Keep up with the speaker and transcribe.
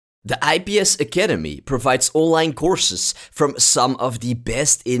The IPS Academy provides online courses from some of the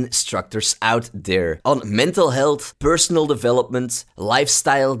best instructors out there on mental health, personal development,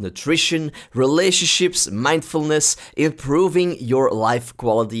 lifestyle, nutrition, relationships, mindfulness, improving your life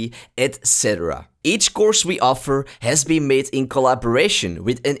quality, etc. Each course we offer has been made in collaboration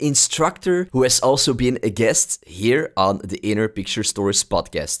with an instructor who has also been a guest here on the Inner Picture Stories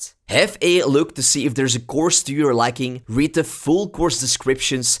podcast. Have a look to see if there's a course to your liking, read the full course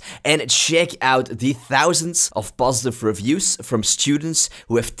descriptions, and check out the thousands of positive reviews from students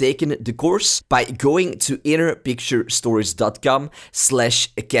who have taken the course by going to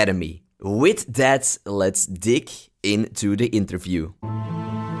innerpicturestories.com/academy. With that, let's dig into the interview.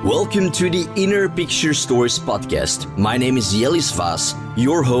 Welcome to the Inner Picture Stories podcast. My name is Jellis Vaas,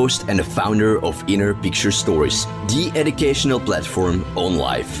 your host and the founder of Inner Picture Stories, the educational platform on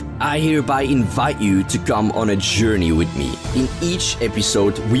life. I hereby invite you to come on a journey with me. In each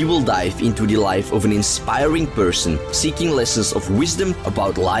episode, we will dive into the life of an inspiring person seeking lessons of wisdom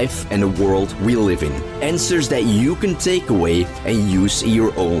about life and the world we live in. Answers that you can take away and use in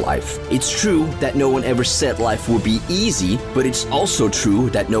your own life. It's true that no one ever said life would be easy, but it's also true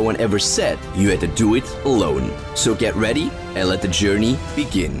that no one ever said you had to do it alone. So get ready and let the journey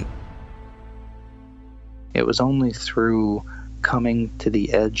begin. It was only through coming to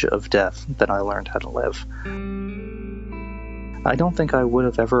the edge of death that I learned how to live. I don't think I would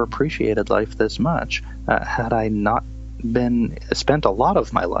have ever appreciated life this much had I not spent a lot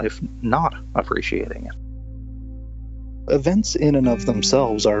of my life not appreciating it. Events in and of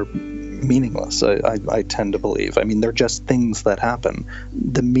themselves are meaningless, I tend to believe. I mean, they're just things that happen.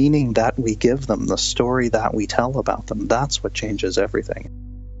 The meaning that we give them, the story that we tell about them, that's what changes everything.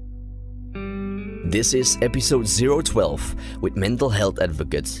 This is episode 012 with mental health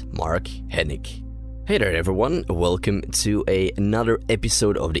advocate Mark Henick. Hey there everyone, welcome to another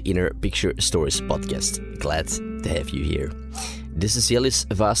episode of the Inner Picture Stories podcast. Glad to have you here. This is Jellis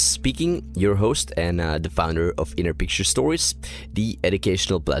Vaas speaking, your host and the founder of Inner Picture Stories, the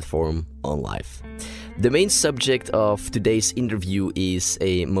educational platform on life. The main subject of today's interview is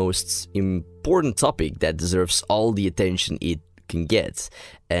a most important topic that deserves all the attention it can get,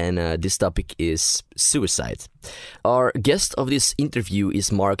 and this topic is suicide. Our guest of this interview is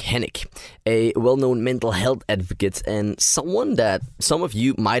Mark Henick, a well-known mental health advocate and someone that some of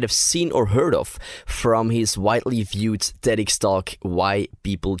you might have seen or heard of from his widely viewed TEDx talk, Why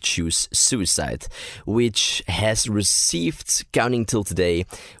People Choose Suicide, which has received, counting till today,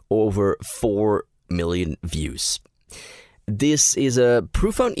 over 4 million views. This is a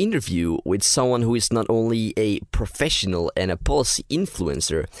profound interview with someone who is not only a professional and a policy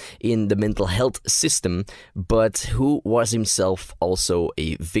influencer in the mental health system, but who was himself also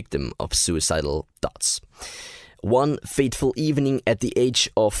a victim of suicidal thoughts. One fateful evening at the age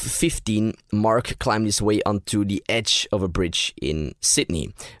of 15, Mark climbed his way onto the edge of a bridge in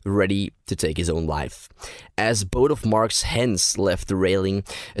Sydney, ready to take his own life. As both of Mark's hands left the railing,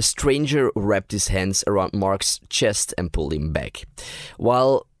 a stranger wrapped his hands around Mark's chest and pulled him back.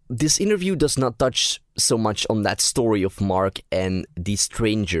 While this interview does not touch so much on that story of Mark and the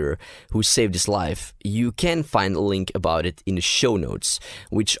stranger who saved his life, you can find a link about it in the show notes,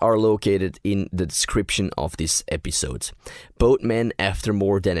 which are located in the description of this episode. Both men, after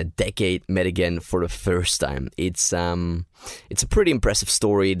more than a decade, met again for the first time. It's a pretty impressive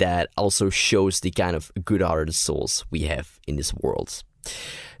story that also shows the kind of good-hearted souls we have in this world.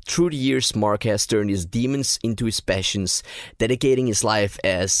 Through the years, Mark has turned his demons into his passions, dedicating his life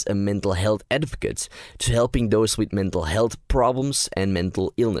as a mental health advocate to helping those with mental health problems and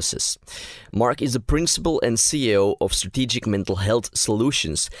mental illnesses. Mark is the principal and CEO of Strategic Mental Health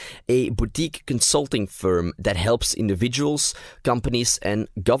Solutions, a boutique consulting firm that helps individuals, companies, and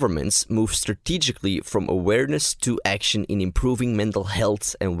governments move strategically from awareness to action in improving mental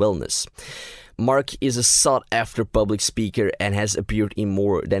health and wellness. Mark is a sought-after public speaker and has appeared in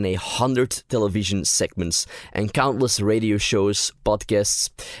more than 100 television segments and countless radio shows, podcasts,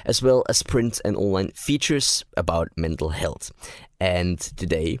 as well as print and online features about mental health. And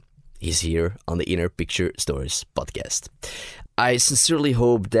today, he's here on the Inner Picture Stories podcast. I sincerely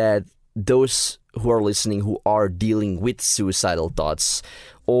hope that those who are listening who are dealing with suicidal thoughts,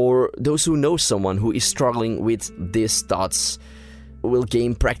 or those who know someone who is struggling with these thoughts, will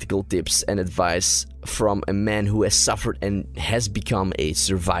gain practical tips and advice from a man who has suffered and has become a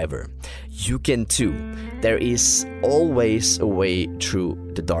survivor. You can too. There is always a way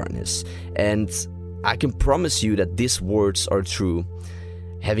through the darkness. And I can promise you that these words are true,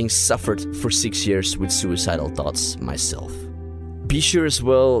 having suffered for 6 years with suicidal thoughts myself. Be sure as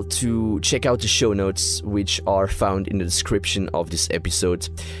well to check out the show notes, which are found in the description of this episode.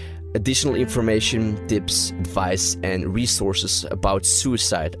 Additional information, tips, advice, and resources about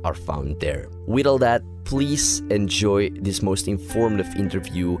suicide are found there. With all that, please enjoy this most informative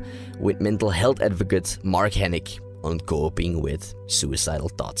interview with mental health advocate Mark Henick on coping with suicidal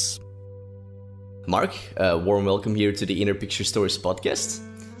thoughts. Mark, warm welcome here to the Inner Picture Stories podcast.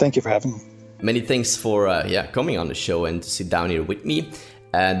 Thank you for having me. Many thanks for coming on the show and to sit down here with me.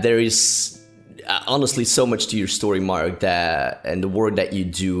 There is honestly so much to your story, Mark, and the work that you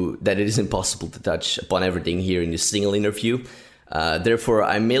do that it is impossible to touch upon everything here in this single interview. Therefore,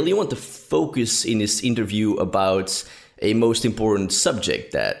 I mainly want to focus in this interview about a most important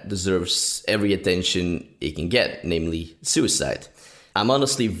subject that deserves every attention it can get, namely suicide. I'm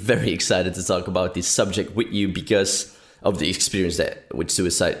honestly very excited to talk about this subject with you because of the experience that with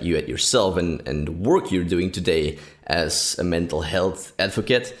suicide you had yourself and the work you're doing today as a mental health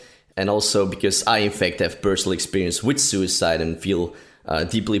advocate. And also because I, in fact, have personal experience with suicide and feel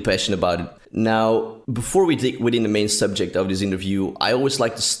deeply passionate about it. Now, before we dig within the main subject of this interview, I always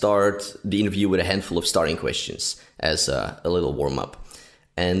like to start the interview with a handful of starting questions as a little warm-up.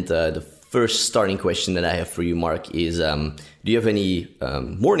 And the first starting question that I have for you, Mark, is do you have any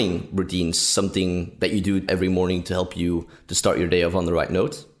morning routines, something that you do every morning to help you to start your day off on the right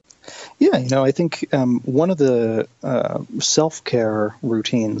note? Yeah, I think one of the self-care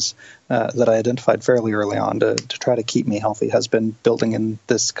routines that I identified fairly early on to try to keep me healthy has been building in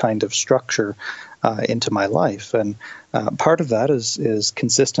this kind of structure into my life. And part of that is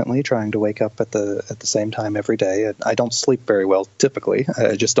consistently trying to wake up at the same time every day. I don't sleep very well typically.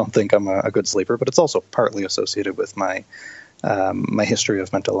 I just don't think I'm a good sleeper, but it's also partly associated with my history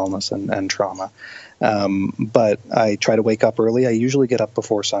of mental illness and trauma. But I try to wake up early. I usually get up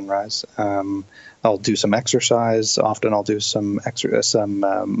before sunrise. I'll do some exercise. Often I'll do some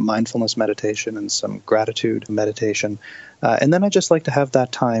mindfulness meditation and some gratitude meditation. And then I just like to have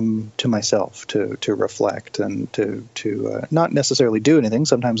that time to myself to reflect and to not necessarily do anything.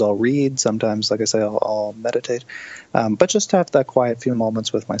 Sometimes I'll read. Sometimes, like I say, I'll meditate. But just to have that quiet few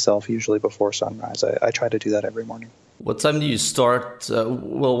moments with myself, usually before sunrise. I try to do that every morning. What time do you start?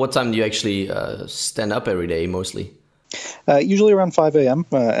 What time do you actually stand up every day mostly? Usually around 5 a.m.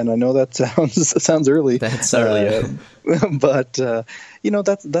 And I know that sounds early. That's early, but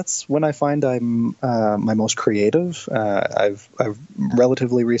that's when I find I'm my most creative. I've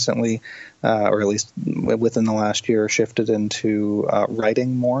relatively recently, or at least within the last year, shifted into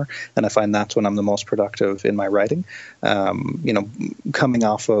writing more, and I find that's when I'm the most productive in my writing. Coming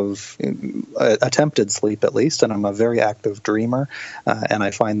off of attempted sleep at least, and I'm a very active dreamer, and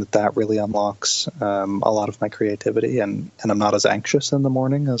I find that really unlocks a lot of my creativity, and I'm not as anxious in the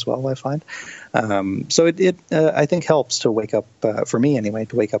morning as well, I find. So it I think helps to wake up, for me anyway,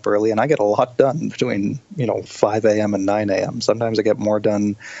 to wake up early, and I get a lot done between 5 a.m. and 9 a.m. Sometimes I get more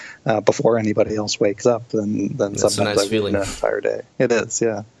done before anybody else wakes up than That's sometimes a nice I feeling. would an entire day. It is,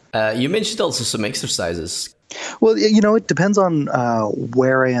 yeah. You mentioned also some exercises. Well, it depends on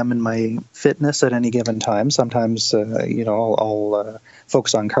where I am in my fitness at any given time. Sometimes, I'll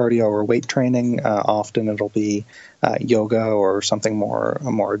focus on cardio or weight training. Often it'll be yoga or something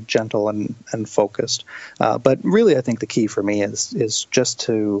more gentle and focused. But really, I think the key for me is just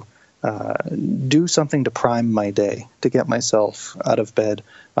to do something to prime my day, to get myself out of bed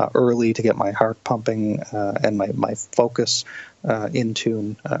early, to get my heart pumping and my focus in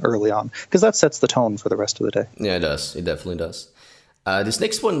tune early on, because that sets the tone for the rest of the day. Yeah, it does. It definitely does. This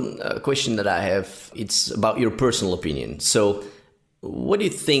next question that I have, it's about your personal opinion. So what do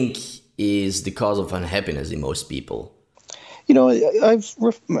you think is the cause of unhappiness in most people? I've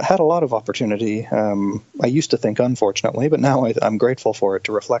had a lot of opportunity. I used to think, unfortunately, but now I'm grateful for it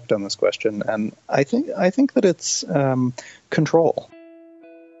to reflect on this question. And I think that it's control.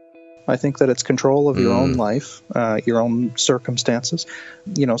 I think that it's control of your own life, your own circumstances.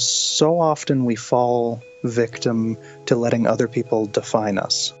 So often we fall victim to letting other people define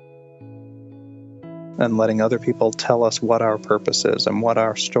us and letting other people tell us what our purpose is and what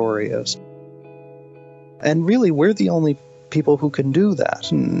our story is. And really, we're the only people who can do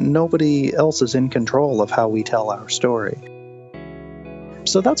that. Nobody else is in control of how we tell our story.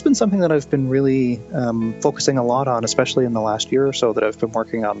 So that's been something that I've been really focusing a lot on, especially in the last year or so that I've been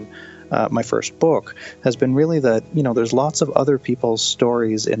working on my first book, has been really that, there's lots of other people's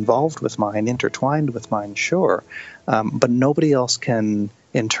stories involved with mine, intertwined with mine, sure, but nobody else can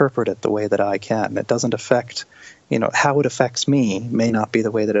interpret it the way that I can. It doesn't affect, how it affects me may not be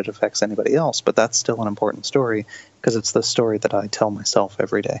the way that it affects anybody else, but that's still an important story because it's the story that I tell myself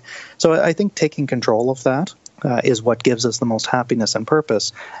every day. So I think taking control of that is what gives us the most happiness and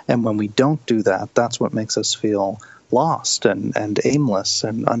purpose. And when we don't do that, that's what makes us feel lost and aimless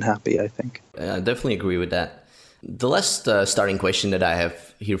and unhappy, I think. I definitely agree with that. The last starting question that I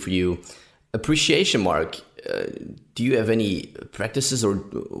have here for you, appreciation, Mark. Do you have any practices, or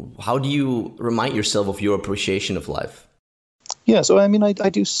how do you remind yourself of your appreciation of life? Yeah, so I mean, I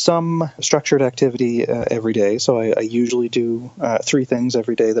do some structured activity every day. So I usually do 3 things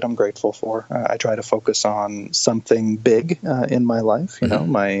every day that I'm grateful for. I try to focus on something big in my life, you know,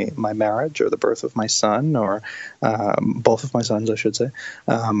 my marriage or the birth of my son, or both of my sons, I should say,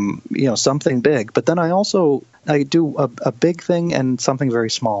 you know, something big. But then I do a big thing and something very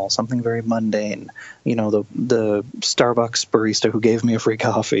small, something very mundane. You know, the Starbucks barista who gave me a free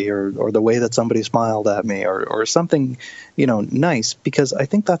coffee, or the way that somebody smiled at me, or something, you know, nice, because I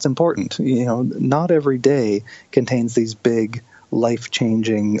think that's important. You know, not every day contains these big,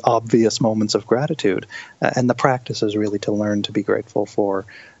 life-changing, obvious moments of gratitude. And the practice is really to learn to be grateful for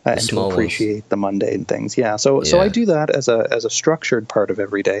and to appreciate the mundane things. Yeah, so I do that as a structured part of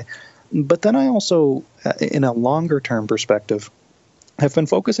every day. But then I also, in a longer-term perspective, have been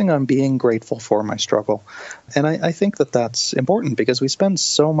focusing on being grateful for my struggle. And I think that that's important, because we spend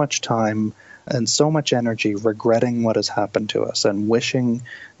so much time and so much energy regretting what has happened to us and wishing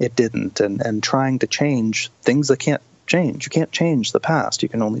it didn't, and trying to change things that can't change. You can't change the past. You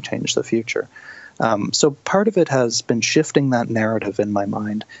can only change the future. So part of it has been shifting that narrative in my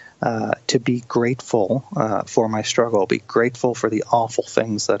mind to be grateful for my struggle, be grateful for the awful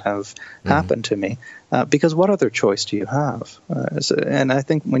things that have happened to me, because what other choice do you have? And I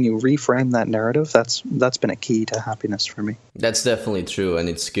think when you reframe that narrative, that's been a key to happiness for me. That's definitely true, and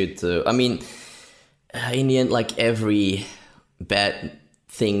it's good to, I mean, in the end, like every bad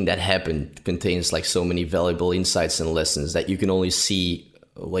thing that happened contains like so many valuable insights and lessons that you can only see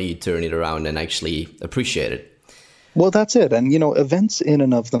when you turn it around and actually appreciate it. Well, that's it. And, you know, events in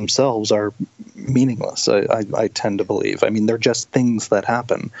and of themselves are meaningless, I tend to believe. I mean, they're just things that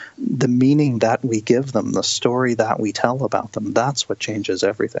happen. The meaning that we give them, the story that we tell about them, that's what changes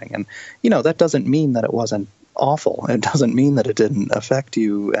everything. And, you know, that doesn't mean that it wasn't awful. It doesn't mean that it didn't affect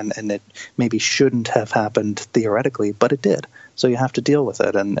you and it maybe shouldn't have happened theoretically, but it did. So you have to deal with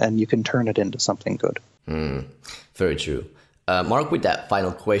it, and you can turn it into something good. Very true. Mark, with that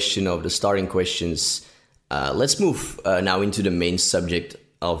final question of the starting questions, let's move now into the main subject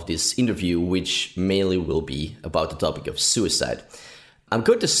of this interview, which mainly will be about the topic of suicide. I'm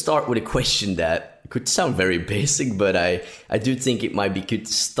going to start with a question that could sound very basic, but I do think it might be good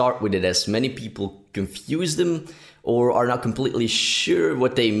to start with it, as many people confuse them or are not completely sure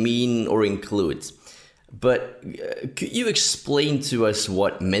what they mean or include. But could you explain to us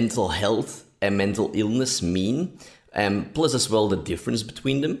what mental health and mental illness mean, and plus as well the difference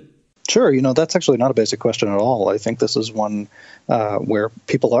between them? Sure. You know, that's actually not a basic question at all. I think this is one where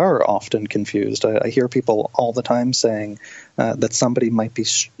people are often confused. I hear people all the time saying that somebody might be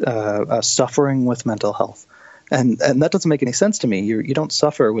suffering with mental health. And that doesn't make any sense to me. You don't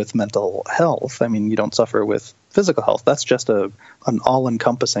suffer with mental health. I mean, you don't suffer with physical health. That's just an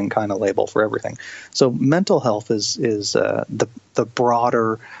all-encompassing kind of label for everything. So mental health is the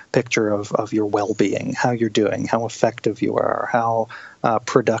broader picture of your well-being, how you're doing, how effective you are, how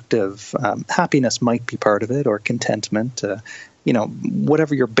productive. Happiness might be part of it, or contentment. You know,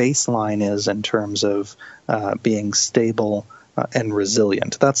 whatever your baseline is in terms of being stable and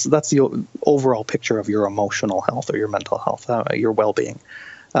resilient. That's the overall picture of your emotional health or your mental health, your well-being.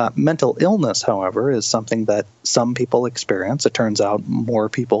 Mental illness, however, is something that some people experience. It turns out more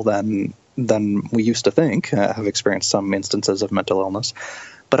people than we used to think have experienced some instances of mental illness.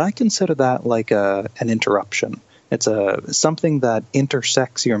 But I consider that like an interruption. It's something that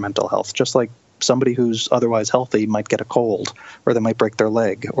intersects your mental health, just like somebody who's otherwise healthy might get a cold, or they might break their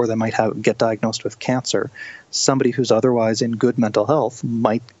leg, or they might get diagnosed with cancer. Somebody who's otherwise in good mental health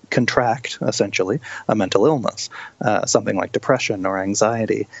might contract, essentially, a mental illness, something like depression or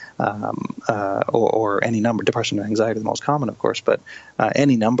anxiety, or any number. Depression and anxiety are the most common, of course, but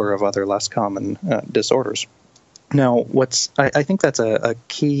any number of other less common disorders. Now, I think that's a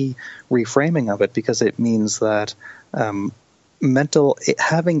key reframing of it, because it means that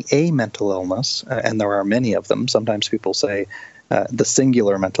having a mental illness, and there are many of them. Sometimes people say the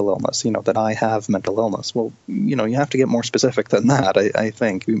singular mental illness, you know, that I have mental illness. Well, you know, you have to get more specific than that, I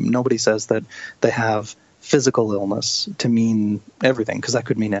think. Nobody says that they have physical illness to mean everything, because that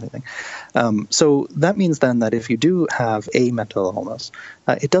could mean anything. So that means then that if you do have a mental illness,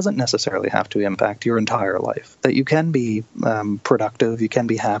 it doesn't necessarily have to impact your entire life. That you can be productive, you can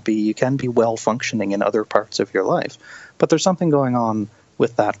be happy, you can be well functioning in other parts of your life. But there's something going on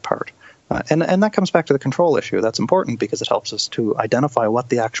with that part. And that comes back to the control issue. That's important because it helps us to identify what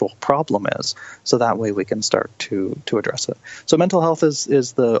the actual problem is, so that way we can start to address it. So mental health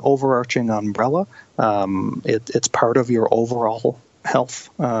is the overarching umbrella. It's part of your overall health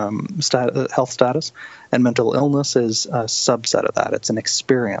status, and mental illness is a subset of that. It's an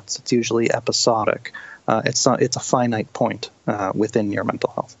experience. It's usually episodic. It's a finite point within your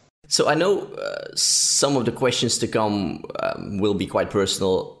mental health. So I know some of the questions to come will be quite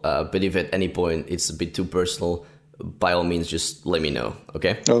personal, but if at any point it's a bit too personal, by all means, just let me know,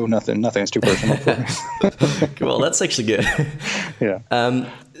 okay? Oh, nothing's too personal for me. Well, that's actually good. Yeah.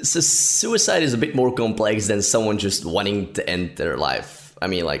 So suicide is a bit more complex than someone just wanting to end their life. I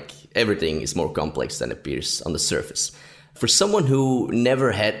mean, like, everything is more complex than appears on the surface. For someone who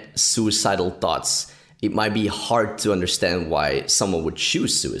never had suicidal thoughts, it might be hard to understand why someone would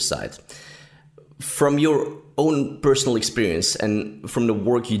choose suicide. From your own personal experience and from the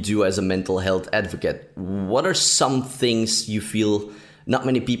work you do as a mental health advocate, what are some things you feel not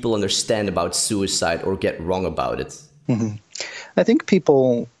many people understand about suicide or get wrong about it? Mm-hmm. I think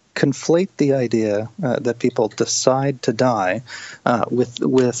people conflate the idea that people decide to die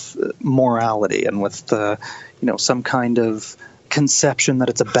with morality and with some kind of conception that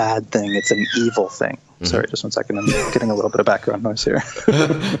it's a bad thing, it's an evil thing. Mm-hmm. Sorry, just 1 second. I'm getting a little bit of background noise here.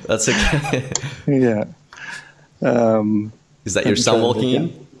 That's okay. Yeah. Is that your son walking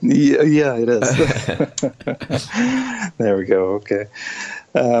in? Yeah, it is. There we go. Okay.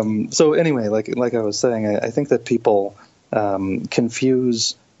 So anyway, like I was saying, I think that people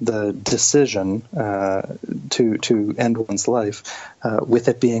confuse the decision to end one's life with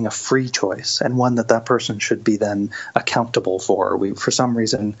it being a free choice and one that person should be then accountable for. We, for some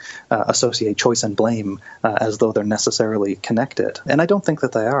reason, associate choice and blame as though they're necessarily connected. And I don't think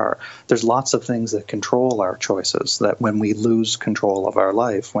that they are. There's lots of things that control our choices, that when we lose control of our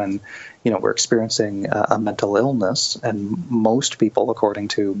life, when we're experiencing a mental illness, and most people, according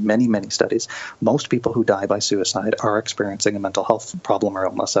to many, many studies, most people who die by suicide are experiencing a mental health problem or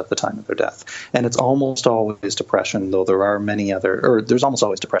illness at the time of their death. And it's almost always depression, though there are many other, there's almost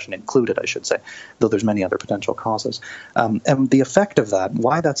always depression included, I should say, though there's many other potential causes. And the effect of that,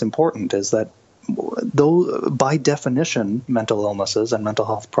 why that's important, is that though by definition mental illnesses and mental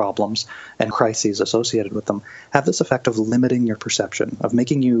health problems and crises associated with them have this effect of limiting your perception, of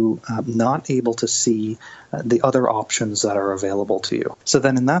making you not able to see the other options that are available to you. So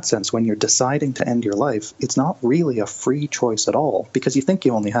then in that sense, when you're deciding to end your life, it's not really a free choice at all, because you think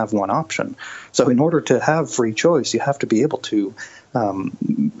you only have one option. So in order to have free choice, you have to be able to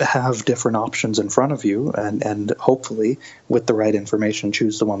have different options in front of you and hopefully with the right information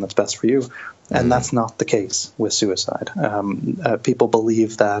choose the one that's best for you. And that's not the case with suicide. People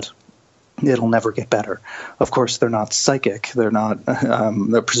believe that it'll never get better. Of course, they're not psychic. They're not,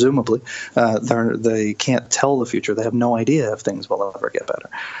 they're presumably, they can't tell the future. They have no idea if things will ever get better.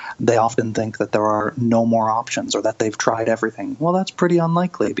 They often think that there are no more options or that they've tried everything. Well, that's pretty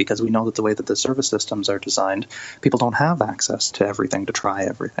unlikely, because we know that the way that the service systems are designed, people don't have access to everything, to try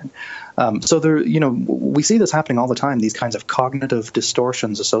everything. So there, we see this happening all the time, these kinds of cognitive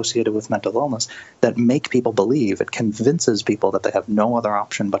distortions associated with mental illness that make people believe, it convinces people that they have no other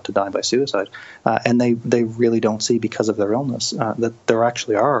option but to die by suicide. And they really don't see, because of their illness, that there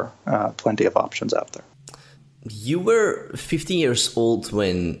actually are plenty of options out there. You were 15 years old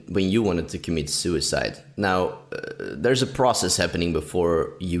when you wanted to commit suicide. Now, there's a process happening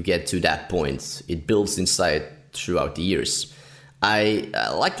before you get to that point. It builds inside throughout the years. I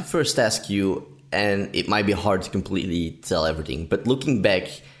like to first ask you, and it might be hard to completely tell everything, but looking back,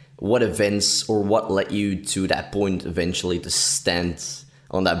 what events or what led you to that point eventually to stand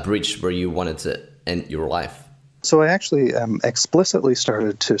on that bridge where you wanted to end your life? So I actually explicitly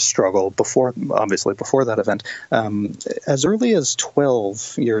started to struggle before that event. As early as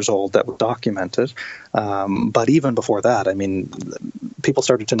 12 years old, that was documented. But even before that, I mean, people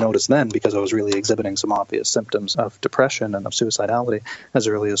started to notice then, because I was really exhibiting some obvious symptoms of depression and of suicidality as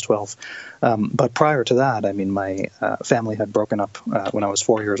early as 12. But prior to that, I mean, my family had broken up when I was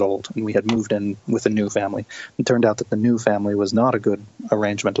 4 years old, and we had moved in with a new family. It turned out that the new family was not a good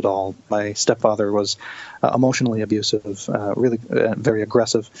arrangement at all. My stepfather was emotionally abusive, really very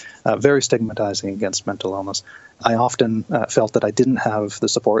aggressive, very stigmatizing against mental illness. I often felt that I didn't have the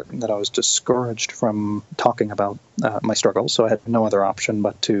support, that I was discouraged from talking about my struggles, so I had no other option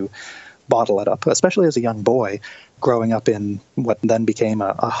but to bottle it up, especially as a young boy, growing up in what then became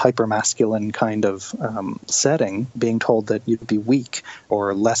a hyper-masculine kind of setting, being told that you'd be weak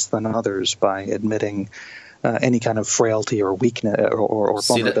or less than others by admitting any kind of frailty or weakness or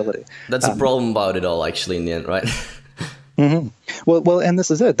vulnerability. That's a problem about it all, actually, in the end, right? Mm-hmm. Well, and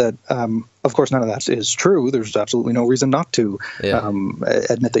this is it. That of course none of that is true. There's absolutely no reason not to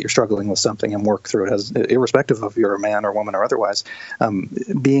admit that you're struggling with something and work through it, irrespective of you're a man or woman or otherwise.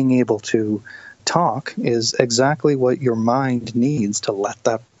 Being able to talk is exactly what your mind needs to let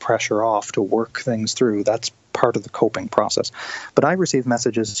that pressure off, to work things through. That's part of the coping process. But I received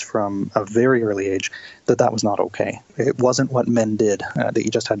messages from a very early age that was not okay. It wasn't what men did, that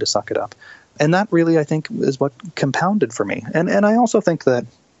you just had to suck it up. And that really, I think, is what compounded for me. And I also think that,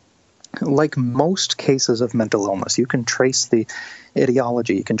 like most cases of mental illness, you can trace the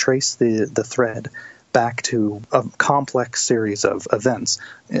etiology, you can trace the thread back to a complex series of events.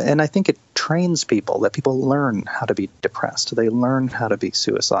 And I think it trains people, that people learn how to be depressed. They learn how to be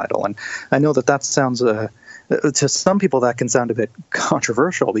suicidal. And I know that sounds, to some people that can sound a bit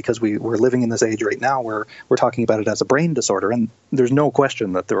controversial, because we're living in this age right now where we're talking about it as a brain disorder. And there's no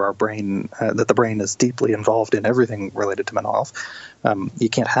question that that the brain is deeply involved in everything related to mental health. You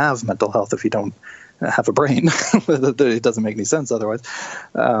can't have mental health if you don't have a brain. It doesn't make any sense otherwise.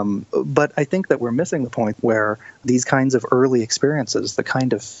 But I think that we're missing the point where these kinds of early experiences, the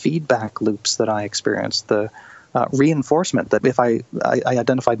kind of feedback loops that I experienced, the reinforcement that if I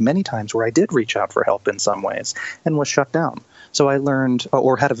identified many times where I did reach out for help in some ways and was shut down. So I learned,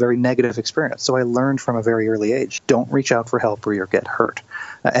 or had a very negative experience. So I learned from a very early age, don't reach out for help or you'll get hurt.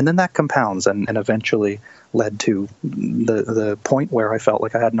 And then that compounds and eventually led to the point where I felt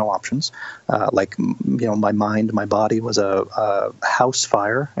like I had no options. My mind, my body was a house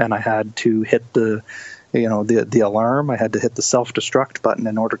fire, and I had to hit the alarm. I had to hit the self-destruct button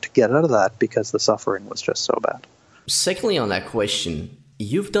in order to get out of that, because the suffering was just so bad. Secondly, on that question,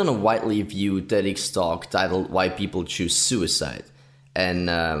 you've done a widely viewed TEDx talk titled Why People Choose Suicide. And,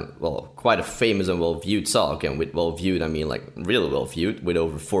 quite a famous and well-viewed talk. And with well-viewed, I mean like really well-viewed, with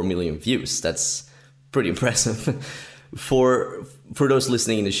over 4 million views. That's pretty impressive. For those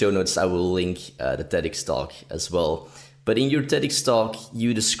listening in the show notes, I will link the TEDx talk as well. But in your TEDx talk,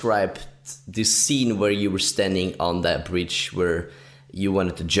 you described this scene where you were standing on that bridge where you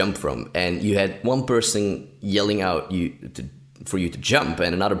wanted to jump from, and you had one person yelling out for you to jump,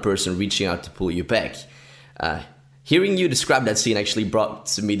 and another person reaching out to pull you back. Hearing you describe that scene actually brought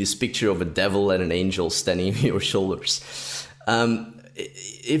to me this picture of a devil and an angel standing on your shoulders.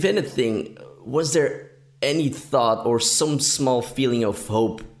 If anything, was there any thought or some small feeling of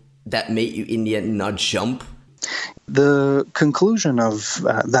hope that made you in the end not jump? The conclusion of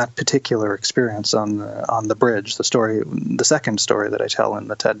that particular experience on the bridge, the second story that I tell in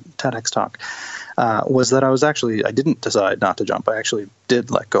the TEDx talk, was that I didn't decide not to jump. I actually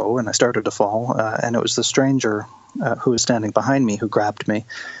did let go, and I started to fall, and it was the stranger who was standing behind me who grabbed me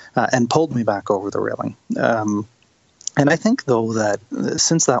and pulled me back over the railing. And I think, though, that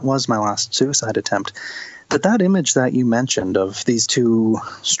since that was my last suicide attempt, that image that you mentioned of these two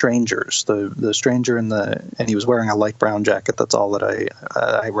strangers, the stranger and he was wearing a light brown jacket. That's all that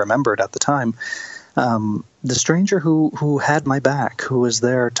I remembered at the time. The stranger who had my back, who was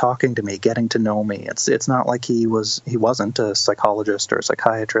there talking to me, getting to know me. It's not like he wasn't a psychologist or a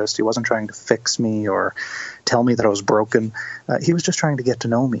psychiatrist. He wasn't trying to fix me or tell me that I was broken. He was just trying to get to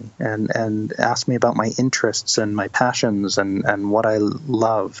know me and ask me about my interests and my passions and what I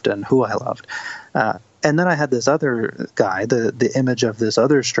loved and who I loved. And then I had this other guy, the image of this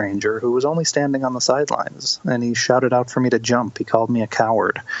other stranger who was only standing on the sidelines, and he shouted out for me to jump. He called me a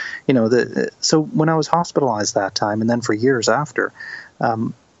coward. So when I was hospitalized that time, and then for years after,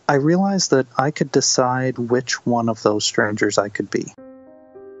 I realized that I could decide which one of those strangers I could be.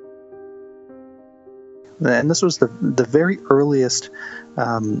 And this was the very earliest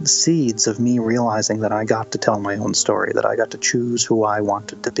seeds of me realizing that I got to tell my own story, that I got to choose who I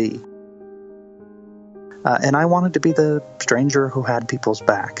wanted to be. And I wanted to be the stranger who had people's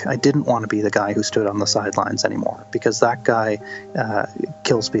back. I didn't want to be the guy who stood on the sidelines anymore, because that guy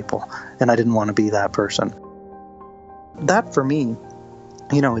kills people, and I didn't want to be that person. That, for me,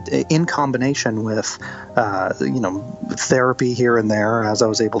 in combination with, therapy here and there as I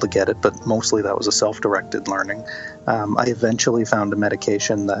was able to get it, but mostly that was a self-directed learning. I eventually found a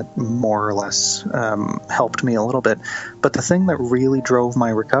medication that more or less helped me a little bit. But the thing that really drove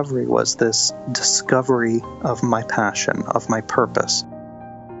my recovery was this discovery of my passion, of my purpose,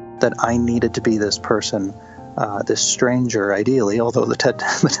 that I needed to be this person, this stranger, ideally, although the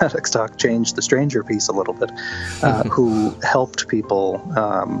TEDx talk changed the stranger piece a little bit, who helped people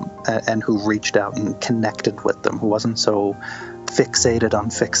and who reached out and connected with them, who wasn't so fixated on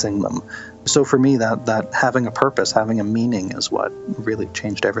fixing them. So for me, that having a purpose, having a meaning is what really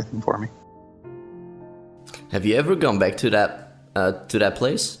changed everything for me. Have you ever gone back to that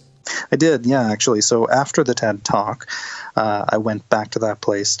place? I did, yeah, actually. So after the TED Talk, I went back to that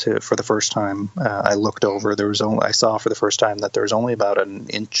place for the first time. I looked over. I saw for the first time that there was only about an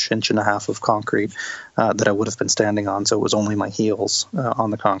inch and a half of concrete that I would have been standing on. So it was only my heels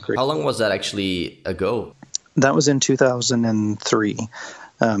on the concrete. How long was that actually ago? That was in 2003.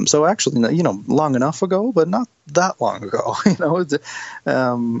 So actually, long enough ago, but not that long ago.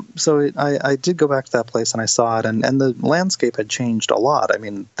 I did go back to that place and I saw it, and the landscape had changed a lot. I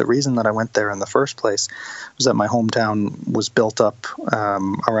mean, the reason that I went there in the first place was that my hometown was built up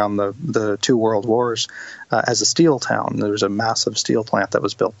around the two world wars as a steel town. There was a massive steel plant that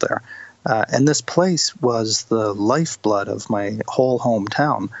was built there, and this place was the lifeblood of my whole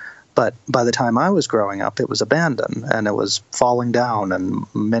hometown. But by the time I was growing up, it was abandoned and it was falling down and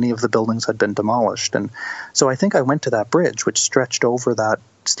many of the buildings had been demolished. And so I think I went to that bridge, which stretched over that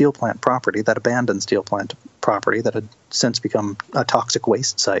steel plant property, that abandoned steel plant property that had since become a toxic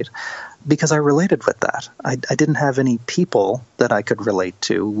waste site, because I related with that. I didn't have any people that I could relate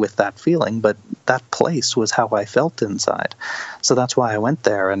to with that feeling, but that place was how I felt inside. So that's why I went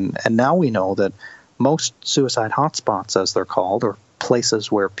there. And now we know that most suicide hotspots, as they're called, or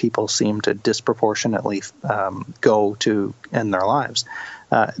places where people seem to disproportionately go to end their lives,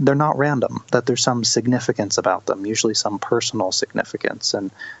 they're not random, that there's some significance about them, usually some personal significance. And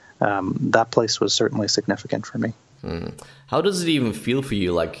that place was certainly significant for me. How does it even feel for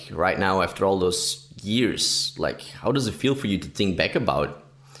you, like right now after all those years? Like, how does it feel for you to think back about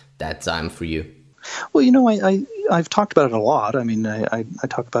that time for you? Well, I've talked about it a lot. I mean, I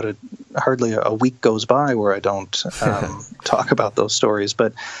talk about it, hardly a week goes by where I don't talk about those stories.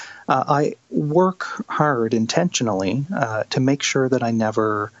 But I work hard intentionally to make sure that I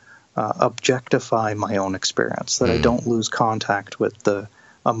never objectify my own experience, that I don't lose contact with the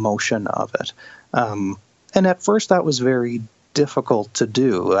emotion of it. And at first that was very difficult to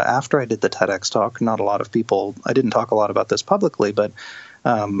do. After I did the TEDx talk, I didn't talk a lot about this publicly, but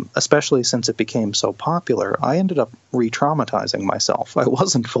especially since it became so popular, I ended up re-traumatizing myself. I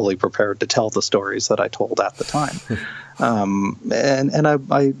wasn't fully prepared to tell the stories that I told at the time. And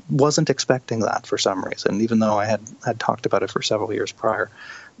I wasn't expecting that for some reason, even though I had talked about it for several years prior.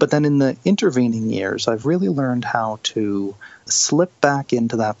 But then in the intervening years, I've really learned how to slip back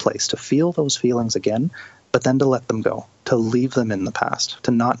into that place, to feel those feelings again, but then to let them go, to leave them in the past,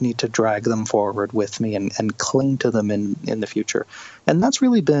 to not need to drag them forward with me and cling to them in the future. And that's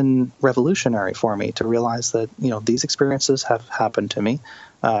really been revolutionary for me, to realize that, these experiences have happened to me,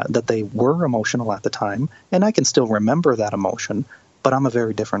 that they were emotional at the time, and I can still remember that emotion, but I'm a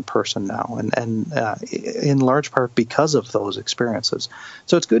very different person now, and in large part because of those experiences.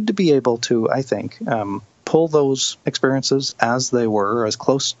 So it's good to be able to, I think, pull those experiences as they were, as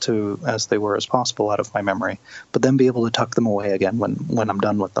close to as they were as possible out of my memory, but then be able to tuck them away again when I'm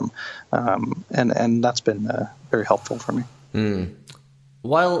done with them. And that's been very helpful for me.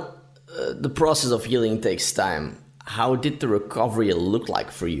 While the process of healing takes time, how did the recovery look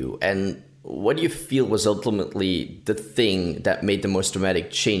like for you? And what do you feel was ultimately the thing that made the most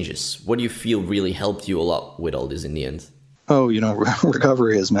dramatic changes? What do you feel really helped you a lot with all this in the end? Oh,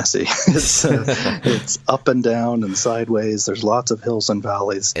 recovery is messy. It's up and down and sideways. There's lots of hills and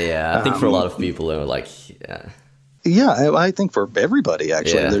valleys. Yeah, I think for a lot of people, they're like, yeah. Yeah, I think for everybody,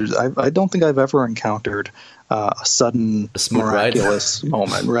 actually. Yeah. I don't think I've ever encountered a sudden miraculous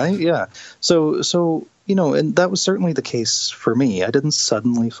moment, right? Yeah. So and that was certainly the case for me. I didn't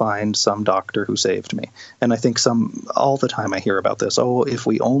suddenly find some doctor who saved me. And I think all the time I hear about this, if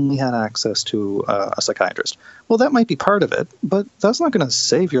we only had access to a psychiatrist. Well, that might be part of it, but that's not going to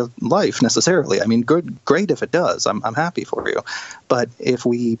save your life necessarily. I mean, great if it does. I'm happy for you. But if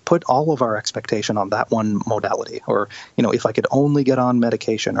we put all of our expectation on that one modality, or, if I could only get on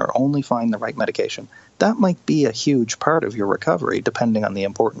medication or only find the right medication, that might be a huge part of your recovery, depending on the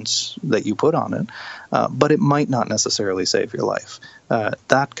importance that you put on it. But it might not necessarily save your life.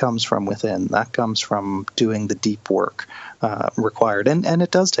 That comes from within. That comes from doing the deep work required. And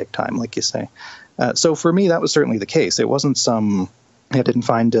it does take time, like you say. So for me, that was certainly the case. It wasn't I didn't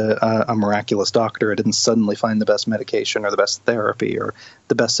find a miraculous doctor. I didn't suddenly find the best medication or the best therapy or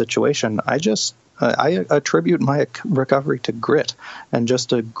the best situation. I attribute my recovery to grit and just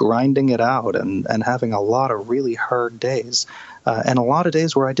to grinding it out and having a lot of really hard days and a lot of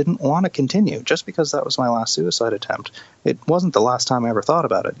days where I didn't want to continue just because that was my last suicide attempt. It wasn't the last time I ever thought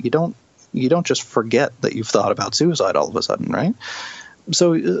about it. You don't just forget that you've thought about suicide all of a sudden, right?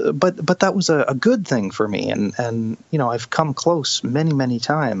 So, but that was a good thing for me, and I've come close many, many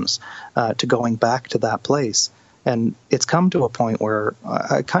times to going back to that place, and it's come to a point where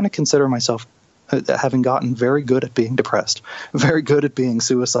I kind of consider myself having gotten very good at being depressed, very good at being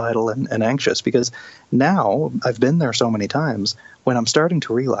suicidal and anxious, because now I've been there so many times when I'm starting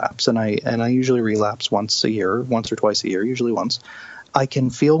to relapse, and I usually relapse once or twice a year, usually once. I can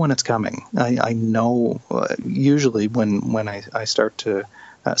feel when it's coming. I know usually when I start to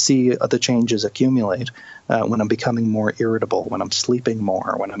see the changes accumulate, when I'm becoming more irritable, when I'm sleeping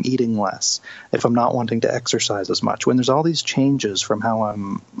more, when I'm eating less, if I'm not wanting to exercise as much, when there's all these changes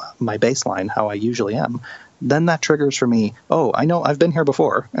from my baseline, how I usually am, then that triggers for me, oh, I know I've been here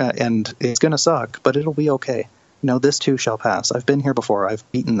before, and it's going to suck, but it'll be okay. This too shall pass. I've been here before.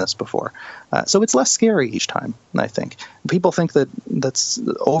 I've beaten this before. So it's less scary each time, I think. People think that's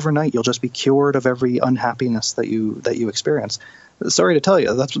overnight you'll just be cured of every unhappiness that you experience. Sorry to tell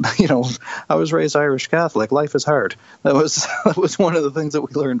you, that's I was raised Irish Catholic. Life is hard. That was one of the things that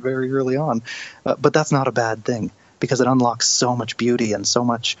we learned very early on. But that's not a bad thing, because it unlocks so much beauty and so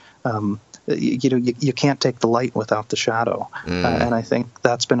much. You can't take the light without the shadow, and I think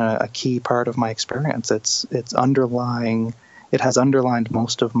that's been a key part of my experience. It's underlying. It has underlined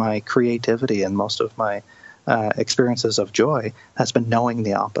most of my creativity and most of my experiences of joy has been knowing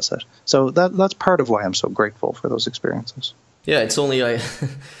the opposite. So that's part of why I'm so grateful for those experiences. Yeah, it's only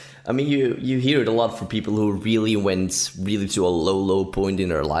I mean, you hear it a lot from people who really went to a low point in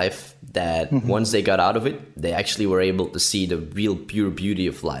their life, that once they got out of it, they actually were able to see the real pure beauty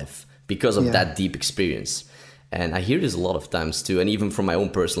of life because of that deep experience. And I hear this a lot of times too, and even from my own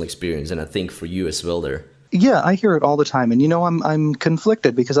personal experience, and I think for you as well there. Yeah, I hear it all the time. And, I'm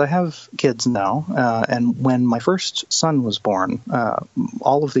conflicted because I have kids now. And when my first son was born,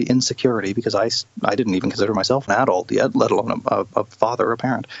 all of the insecurity, because I didn't even consider myself an adult yet, let alone a father or a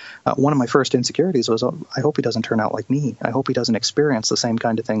parent. One of my first insecurities was, I hope he doesn't turn out like me. I hope he doesn't experience the same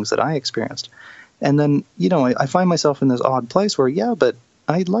kind of things that I experienced. And then, I find myself in this odd place where, but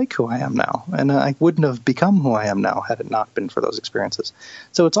I like who I am now, and I wouldn't have become who I am now had it not been for those experiences.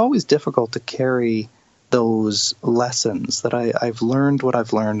 So it's always difficult to carry those lessons that I've learned what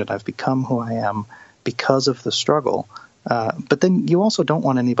I've learned, and I've become who I am because of the struggle. But then you also don't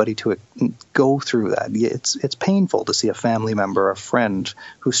want anybody to go through that. It's painful to see a family member, a friend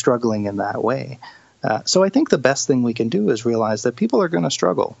who's struggling in that way. So I think the best thing we can do is realize that people are going to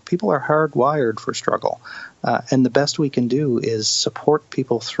struggle. People are hardwired for struggle. And the best we can do is support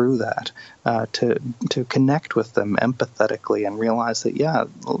people through that, to connect with them empathetically and realize that,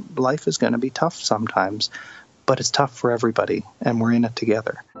 life is going to be tough sometimes, but it's tough for everybody, and we're in it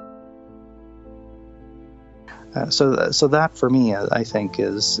together. So that for me, I think,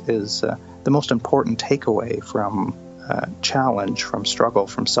 is the most important takeaway from challenge, from struggle,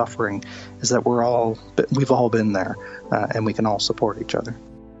 from suffering, is that we've all been there, and we can all support each other.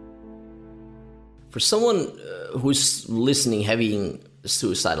 For someone who's listening, having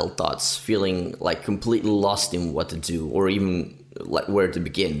suicidal thoughts, feeling like completely lost in what to do, or even like where to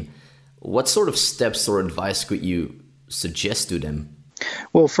begin, what sort of steps or advice could you suggest to them?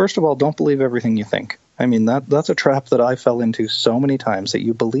 Well, first of all, don't believe everything you think. I mean, that's a trap that I fell into so many times, that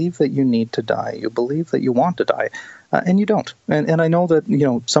you believe that you need to die. You believe that you want to die, and you don't. And I know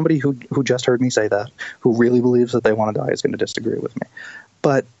that, somebody who just heard me say that, who really believes that they want to die, is going to disagree with me.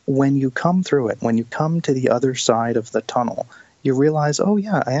 But when you come through it, when you come to the other side of the tunnel, you realize,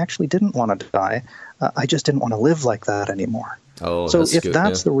 I actually didn't want to die. I just didn't want to live like that anymore. Oh, so if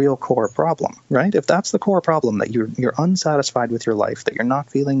that's the real core problem, right? If that's the core problem, that you're unsatisfied with your life, that you're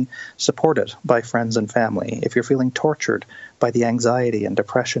not feeling supported by friends and family, if you're feeling tortured by the anxiety and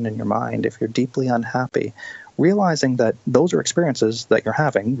depression in your mind, if you're deeply unhappy, realizing that those are experiences that you're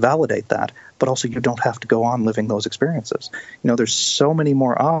having, validate that, but also you don't have to go on living those experiences. There's so many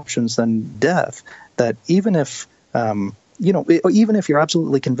more options than death, that even if you're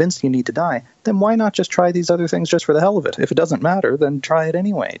absolutely convinced you need to die, then why not just try these other things just for the hell of it? If it doesn't matter, then try it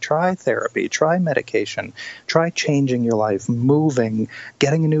anyway. Try therapy, try medication, try changing your life, moving,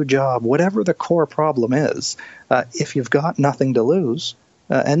 getting a new job, whatever the core problem is. If you've got nothing to lose,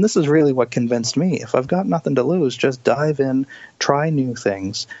 and this is really what convinced me, if I've got nothing to lose, just dive in, try new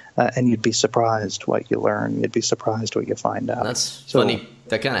things, and you'd be surprised what you learn. You'd be surprised what you find out. That's funny.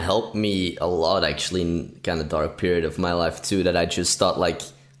 That kind of helped me a lot, actually, in kind of dark period of my life too, that I just thought, like,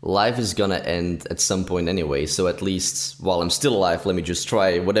 life is gonna end at some point anyway, so at least while I'm still alive, let me just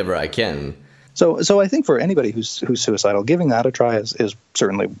try whatever I can. So I think for anybody who's suicidal, giving that a try is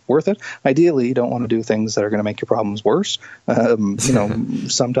certainly worth it. Ideally, you don't want to do things that are going to make your problems worse.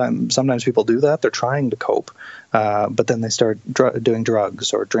 Sometimes people do that. They're trying to cope, but then they start doing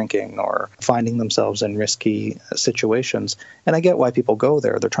drugs or drinking or finding themselves in risky situations. And I get why people go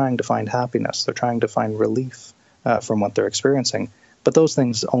there. They're trying to find happiness. They're trying to find relief from what they're experiencing. but those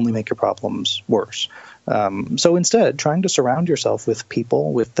things only make your problems worse. So instead, trying to surround yourself with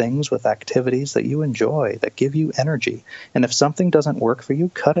people, with things, with activities that you enjoy, that give you energy. And if something doesn't work for you,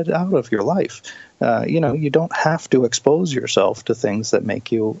 cut it out of your life. You don't have to expose yourself to things that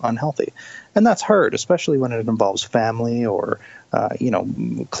make you unhealthy. And that's hard, especially when it involves family or,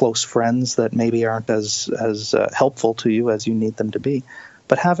 close friends that maybe aren't as helpful to you as you need them to be.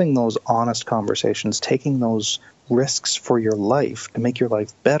 But having those honest conversations, taking those risks for your life to make your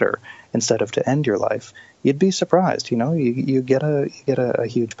life better instead of to end your life, you'd be surprised. You get a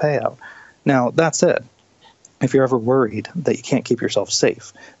huge payout. Now, that said, if you're ever worried that you can't keep yourself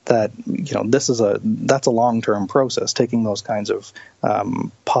safe, that that's a long-term process. Taking those kinds of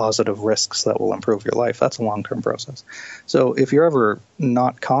positive risks that will improve your life, that's a long-term process. So if you're ever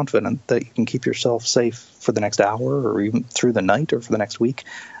not confident that you can keep yourself safe for the next hour or even through the night or for the next week,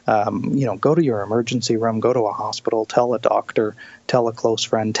 go to your emergency room, go to a hospital, tell a doctor, tell a close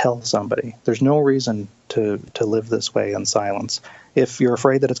friend, tell somebody. There's no reason to live this way in silence. If you're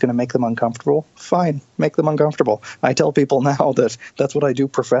afraid that it's going to make them uncomfortable, fine, make them uncomfortable. I tell people now that that's what I do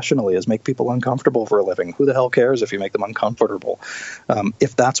professionally, is make people uncomfortable for a living. Who the hell cares if you make them uncomfortable?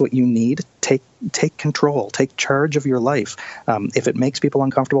 If that's what you need, take control, take charge of your life. If it makes people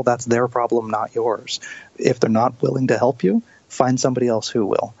uncomfortable, that's their problem, not yours. If they're not willing to help you, find somebody else who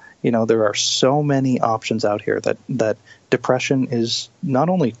will. There are so many options out here that depression is not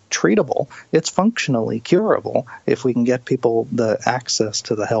only treatable, it's functionally curable if we can get people the access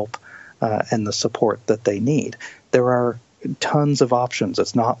to the help and the support that they need. There are tons of options.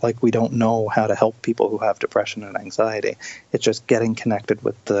 It's not like we don't know how to help people who have depression and anxiety. It's just getting connected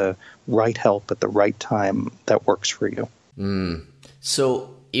with the right help at the right time that works for you.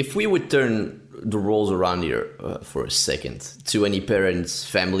 So if we would turn the roles around here for a second, to any parents,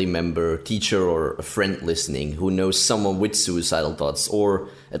 family member, teacher, or a friend listening who knows someone with suicidal thoughts, or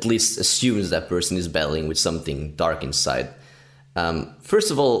at least assumes that person is battling with something dark inside.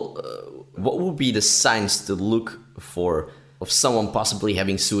 First of all, what would be the signs to look for of someone possibly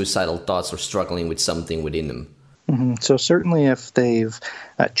having suicidal thoughts or struggling with something within them? So certainly if they've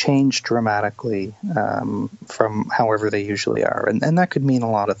changed dramatically from however they usually are, and that could mean a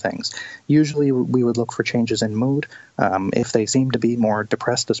lot of things. Usually we would look for changes in mood, if they seem to be more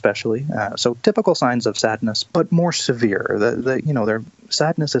depressed especially. So typical signs of sadness, but more severe. Their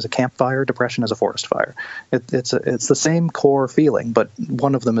sadness is a campfire, depression is a forest fire. It's the same core feeling, but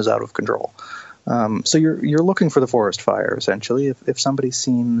one of them is out of control. So you're looking for the forest fire, essentially. If somebody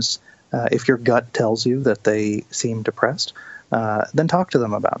seems... if your gut tells you that they seem depressed, then talk to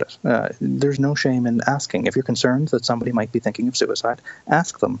them about it. There's no shame in asking. If you're concerned that somebody might be thinking of suicide,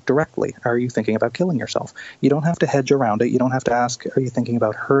 ask them directly, are you thinking about killing yourself? You don't have to hedge around it. You don't have to ask, are you thinking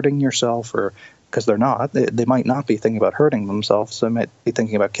about hurting yourself? Or because they're not. They might not be thinking about hurting themselves. They might be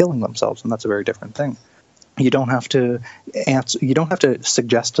thinking about killing themselves, and that's a very different thing. You don't have to answer. You don't have to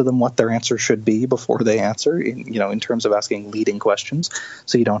suggest to them what their answer should be before they answer. In terms of asking leading questions,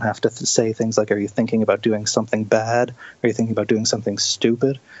 so you don't have to say things like, "Are you thinking about doing something bad? Are you thinking about doing something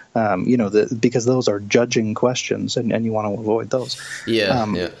stupid?" Because those are judging questions, and you want to avoid those.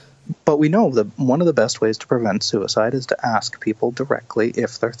 Yeah. But we know that one of the best ways to prevent suicide is to ask people directly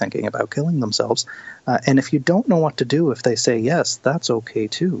if they're thinking about killing themselves. And if you don't know what to do, if they say yes, that's okay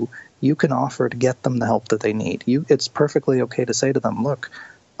too. You can offer to get them the help that they need. It's perfectly okay to say to them, look,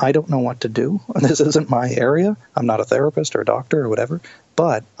 I don't know what to do. This isn't my area. I'm not a therapist or a doctor or whatever,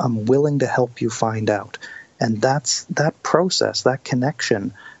 but I'm willing to help you find out. And that process, that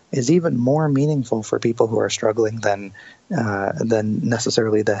connection, is even more meaningful for people who are struggling than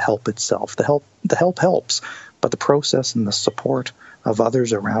necessarily the help itself. The help helps, but the process and the support of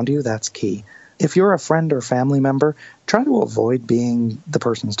others around you, that's key. If you're a friend or family member, try to avoid being the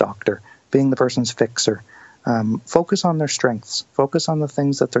person's doctor, being the person's fixer. Focus on their strengths. Focus on the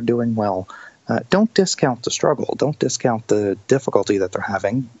things that they're doing well. Don't discount the struggle. Don't discount the difficulty that they're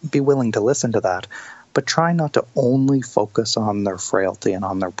having. Be willing to listen to that. But try not to only focus on their frailty and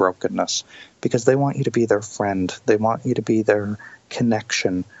on their brokenness, because they want you to be their friend. They want you to be their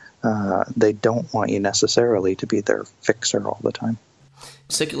connection. They don't want you necessarily to be their fixer all the time.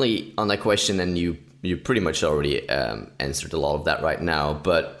 Secondly, on that question, and you pretty much already answered a lot of that right now,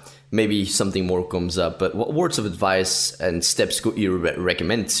 but maybe something more comes up. But what words of advice and steps could you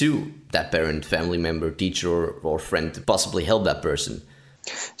recommend to that parent, family member, teacher, or friend to possibly help that person?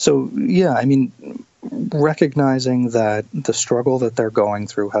 So, recognizing that the struggle that they're going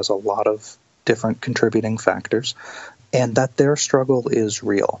through has a lot of different contributing factors, and that their struggle is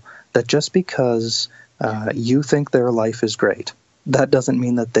real. That just because you think their life is great that doesn't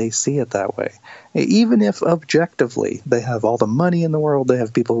mean that they see it that way. Even if objectively they have all the money in the world, they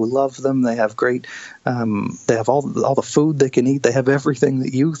have people who love them, they have great, they have all the food they can eat, they have everything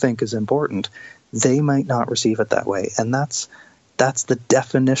that you think is important, they might not receive it that way. And that's the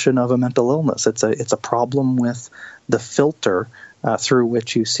definition of a mental illness. It's a problem with the filter through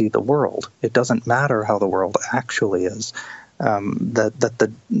which you see the world. It doesn't matter how the world actually is.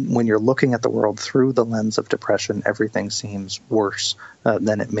 When you're looking at the world through the lens of depression, everything seems worse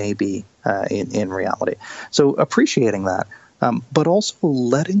than it may be in reality. So appreciating that, but also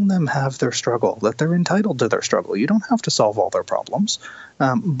letting them have their struggle, that they're entitled to their struggle. You don't have to solve all their problems,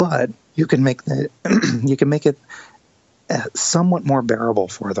 but you can make it somewhat more bearable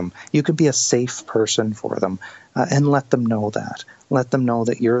for them. You can be a safe person for them, and let them know that. Let them know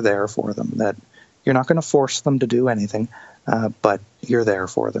that you're there for them, that you're not going to force them to do anything, but you're there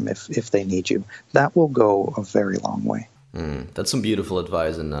for them if they need you. That will go a very long way. That's some beautiful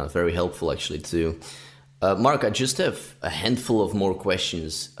advice and very helpful actually too. Mark, I just have a handful of more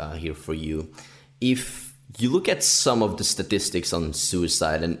questions here for you. If you look at some of the statistics on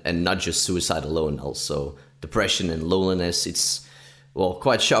suicide, and not just suicide alone, also depression and loneliness, it's, well,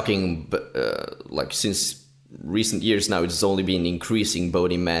 quite shocking, but like since recent years now, it's only been increasing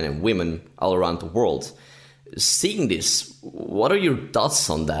both in men and women all around the world. Seeing this, what are your thoughts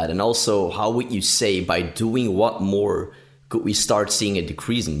on that? And also, how would you say by doing what more could we start seeing a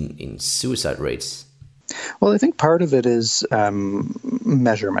decrease in suicide rates? Well, I think part of it is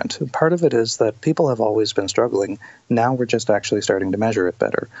measurement. Part of it is that people have always been struggling. Now we're just actually starting to measure it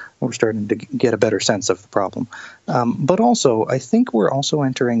better. We're starting to get a better sense of the problem. But also, I think we're also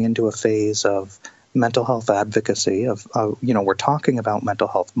entering into a phase of mental health advocacy. We're talking about mental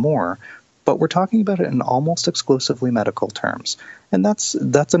health more, but we're talking about it in almost exclusively medical terms. And that's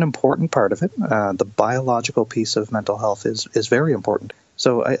an important part of it. The biological piece of mental health is very important.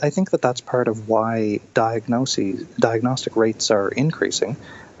 So I think that's part of why diagnostic rates are increasing,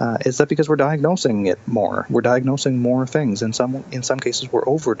 is that because we're diagnosing it more. We're diagnosing more things. In some cases, we're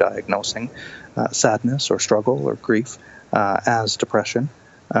over-diagnosing sadness or struggle or grief as depression,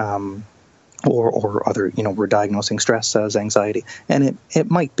 or other, we're diagnosing stress as anxiety. And it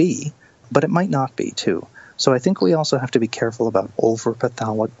might be, but it might not be too. So I think we also have to be careful about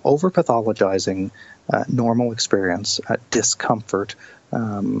over-pathologizing normal experience, discomfort,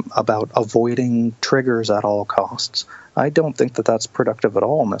 about avoiding triggers at all costs. I don't think that's productive at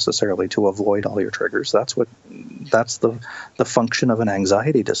all necessarily to avoid all your triggers. That's the function of an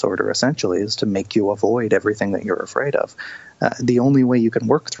anxiety disorder essentially, is to make you avoid everything that you're afraid of. The only way you can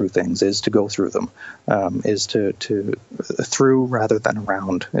work through things is to go through them, is to through rather than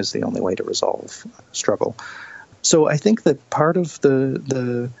around is the only way to resolve struggle. So I think that part of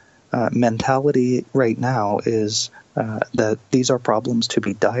the mentality right now is that these are problems to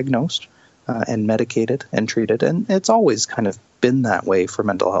be diagnosed and medicated and treated. And it's always kind of been that way for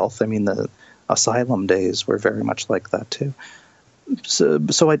mental health. I mean, the asylum days were very much like that too.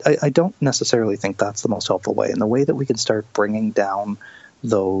 So I don't necessarily think that's the most helpful way. And the way that we can start bringing down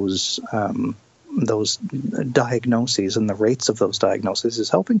those diagnoses and the rates of those diagnoses is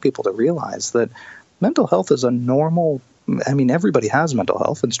helping people to realize that mental health is a normal. I mean, everybody has mental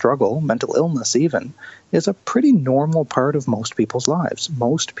health and struggle. Mental illness even is a pretty normal part of most people's lives.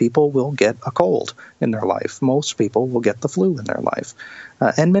 Most people will get a cold in their life. Most people will get the flu in their life.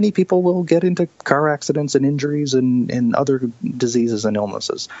 And many people will get into car accidents and injuries and other diseases and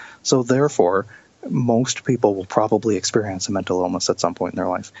illnesses. So therefore, most people will probably experience a mental illness at some point in their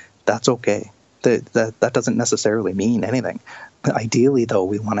life. That's okay. That doesn't necessarily mean anything. Ideally, though,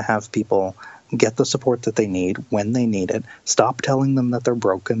 we want to have people get the support that they need when they need it. Stop telling them that they're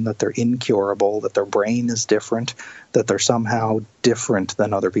broken, that they're incurable, that their brain is different, that they're somehow different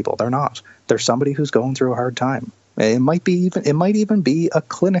than other people. They're not. They're somebody who's going through a hard time. It might even be a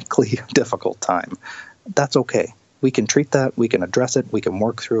clinically difficult time. That's okay. We can treat that, we can address it, we can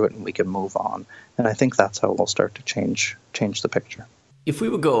work through it, and we can move on. And I think that's how we'll start to change the picture. If we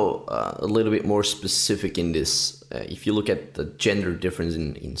would go a little bit more specific in this, if you look at the gender difference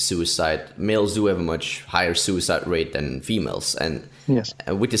in suicide, males do have a much higher suicide rate than females. And yes.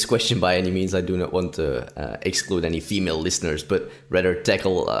 With this question, by any means, I do not want to exclude any female listeners, but rather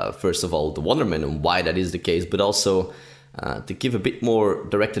tackle, first of all, the wonderment and why that is the case, but also to give a bit more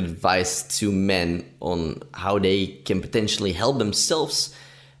directed advice to men on how they can potentially help themselves,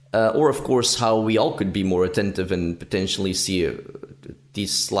 or, of course, how we all could be more attentive and potentially see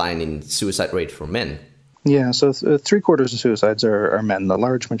this line in suicide rate for men. Yeah, so 3/4 of suicides are men. The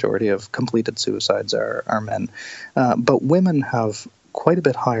large majority of completed suicides are men. But women have quite a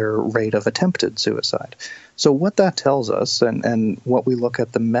bit higher rate of attempted suicide. So what that tells us, and what we look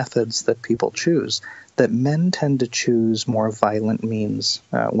at the methods that people choose, that men tend to choose more violent means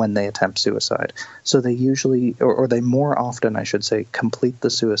when they attempt suicide. So they usually, or they more often, I should say, complete the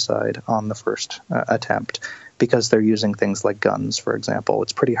suicide on the first attempt, because they're using things like guns, for example.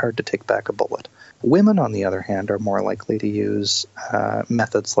 It's pretty hard to take back a bullet. Women, on the other hand, are more likely to use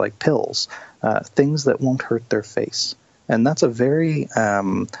methods like pills, things that won't hurt their face. And that's a very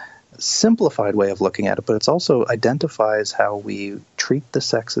simplified way of looking at it, but it also identifies how we treat the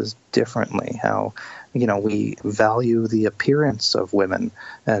sexes differently, how we value the appearance of women,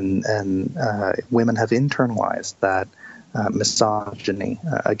 and women have internalized that misogyny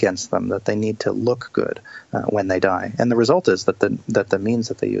against them, that they need to look good when they die. And the result is that the means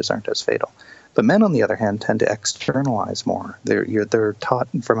that they use aren't as fatal. But men, on the other hand, tend to externalize more. They're taught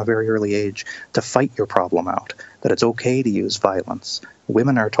from a very early age to fight your problem out, that it's okay to use violence.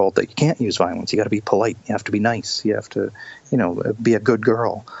 Women are told that you can't use violence. You got to be polite. You have to be nice. You have to, be a good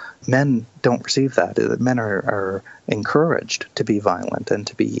girl. Men don't receive that. Men are encouraged to be violent and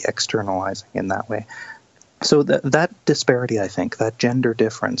to be externalizing in that way. So that disparity, I think, that gender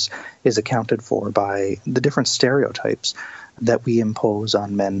difference, is accounted for by the different stereotypes that we impose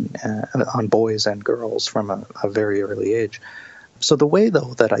on men, on boys and girls from a very early age. So the way,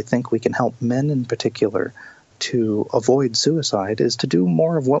 though, that I think we can help men in particular to avoid suicide is to do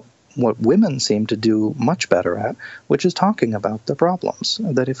more of what women seem to do much better at, which is talking about the problems.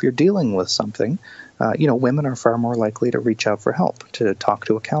 That if you're dealing with something, women are far more likely to reach out for help, to talk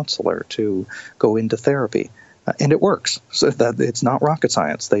to a counselor, to go into therapy. And it works. So that it's not rocket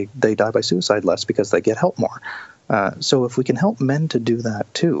science. They die by suicide less because they get help more. So if we can help men to do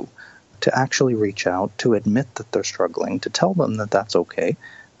that too, to actually reach out, to admit that they're struggling, to tell them that that's okay,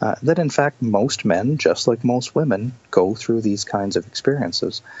 that in fact most men, just like most women, go through these kinds of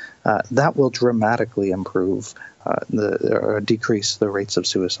experiences, that will dramatically improve or decrease the rates of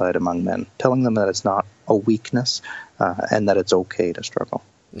suicide among men, telling them that it's not a weakness and that it's okay to struggle.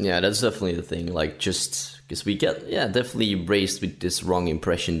 Yeah, that's definitely the thing. Like, just because we get, definitely raised with this wrong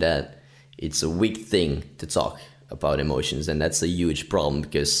impression that it's a weak thing to talk about emotions, and that's a huge problem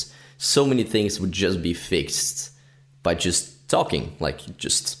because so many things would just be fixed by just talking, like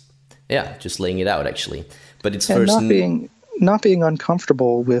just laying it out, actually. But it's and first not being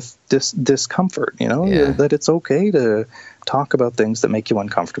uncomfortable with discomfort, that it's okay to talk about things that make you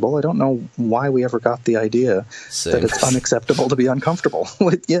uncomfortable. I don't know why we ever got the idea that it's unacceptable to be uncomfortable.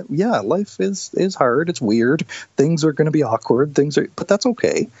 Life is hard, it's weird, things are going to be awkward, but that's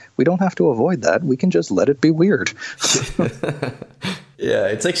okay. We don't have to avoid that. We can just let it be weird. Yeah,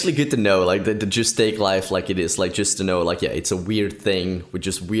 it's actually good to know, like, to just take life like it is, like, just to know, like, it's a weird thing with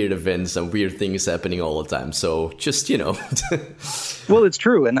just weird events and weird things happening all the time. So just, Well, it's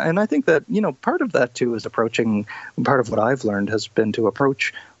true. And I think that, part of that, too, is part of what I've learned has been to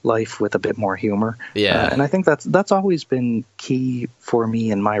approach life with a bit more humor. Yeah. And I think that's always been key for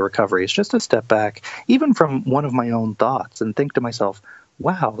me in my recovery, is just to step back, even from one of my own thoughts, and think to myself,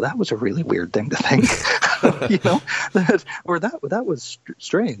 wow, that was a really weird thing to think. That was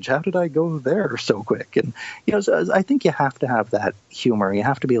strange. How did I go there so quick? And so I think you have to have that humor. You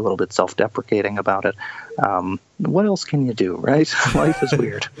have to be a little bit self-deprecating about it. What else can you do, right? Life is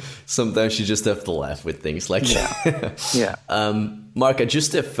weird. Sometimes you just have to laugh with things like that. Yeah. Mark, I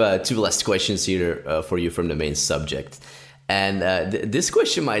just have two last questions here for you from the main subject. And this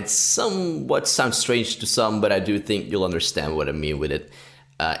question might somewhat sound strange to some, but I do think you'll understand what I mean with it.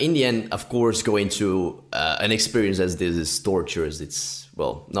 In the end, of course, going through an experience as this is torturous. It's,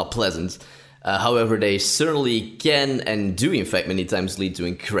 not pleasant. However, they certainly can and do, in fact, many times lead to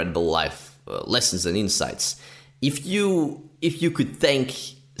incredible life lessons and insights. If you could thank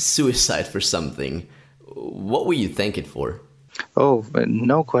suicide for something, what would you thank it for? Oh,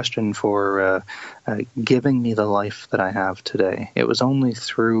 no question, for giving me the life that I have today. It was only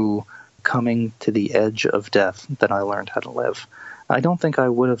through coming to the edge of death that I learned how to live. I don't think I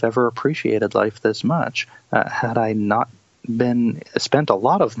would have ever appreciated life this much had I not spent a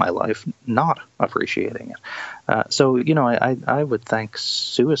lot of my life not appreciating it. So I would thank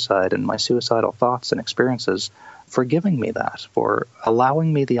suicide and my suicidal thoughts and experiences for giving me that, for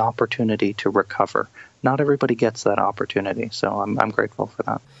allowing me the opportunity to recover. Not everybody gets that opportunity, so I'm grateful for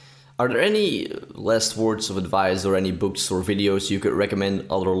that. Are there any last words of advice or any books or videos you could recommend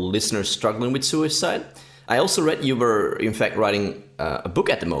other listeners struggling with suicide? I also read you were, in fact, writing a book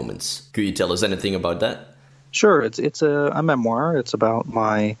at the moment. Could you tell us anything about that? Sure. It's a memoir. It's about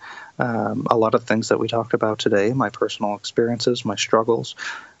a lot of things that we talked about today, my personal experiences, my struggles.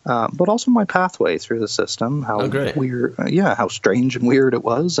 but also my pathway through the system, how weird, how strange and weird it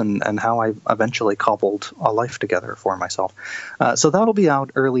was, and how I eventually cobbled a life together for myself. So that'll be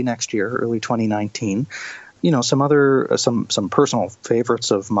out early next year, early 2019. Some personal favorites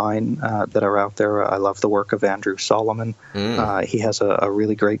of mine that are out there. I love the work of Andrew Solomon. He has a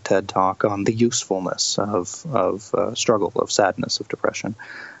really great TED Talk on the usefulness of struggle, of sadness, of depression.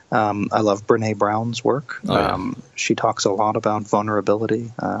 I love Brene Brown's work. She talks a lot about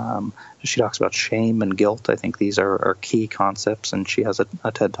vulnerability. She talks about shame and guilt. I think these are key concepts, and she has a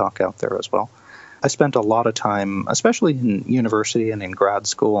TED Talk out there as well. I spent a lot of time, especially in university and in grad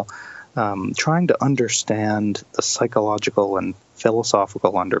school, trying to understand the psychological and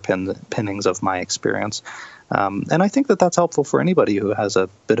philosophical underpinnings of my experience. And I think that's helpful for anybody who has a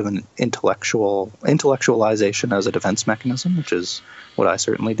bit of an intellectualization as a defense mechanism, which is what I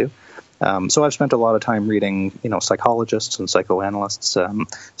certainly do. So I've spent a lot of time reading, psychologists and psychoanalysts,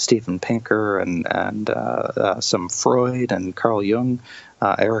 Steven Pinker and some Freud and Carl Jung,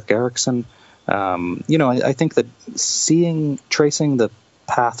 Erik Erikson. I think that tracing the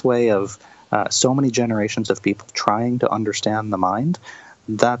pathway of so many generations of people trying to understand the mind,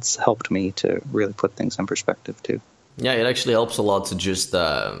 that's helped me to really put things in perspective too. Yeah, it actually helps a lot to just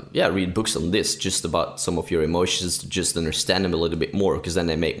read books on this, just about some of your emotions, to just understand them a little bit more, because then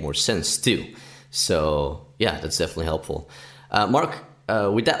they make more sense too. So yeah, that's definitely helpful. Mark,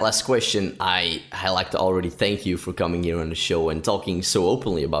 with that last question, I like to already thank you for coming here on the show and talking so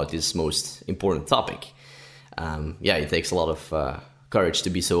openly about this most important topic. It takes a lot of courage to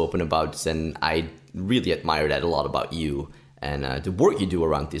be so open about it, and I really admire that a lot about you and the work you do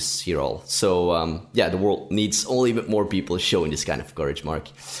around this here all. So the world needs only a bit more people showing this kind of courage, Mark.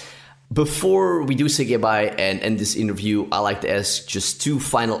 Before we do say goodbye and end this interview, I like to ask just two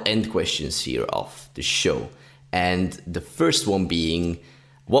final end questions here of the show. And the first one being,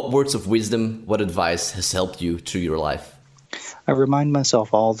 what words of wisdom, what advice has helped you through your life? I remind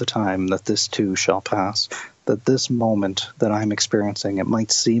myself all the time that this too shall pass, that this moment that I'm experiencing, it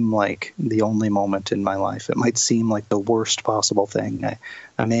might seem like the only moment in my life. It might seem like the worst possible thing.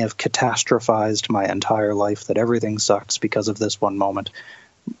 I may have catastrophized my entire life, that everything sucks because of this one moment.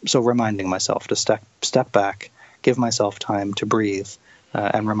 So reminding myself to step back, give myself time to breathe,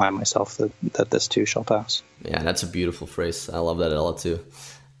 and remind myself that this too shall pass. Yeah, that's a beautiful phrase. I love that a lot too.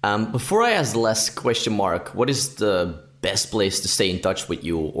 Before I ask the last question, Mark, what is the best place to stay in touch with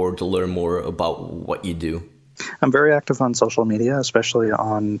you or to learn more about what you do? I'm very active on social media, especially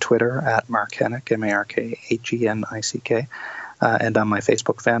on Twitter at Mark Henick, MarkHenick, and on my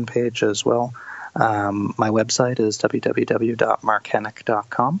Facebook fan page as well. My website is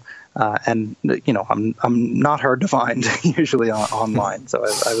www.markhenick.com. And I'm not hard to find usually online, so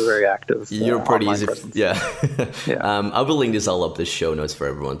I'm very active. You're pretty easy. Presence. Yeah. I will link this all up the show notes for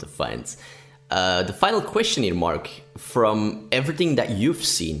everyone to find. The final question here, Mark, from everything that you've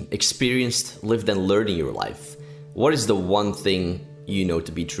seen, experienced, lived, and learned in your life, what is the one thing you know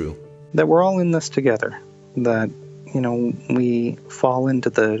to be true? That we're all in this together. That we fall into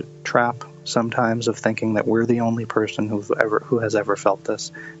the trap sometimes of thinking that we're the only person who has ever felt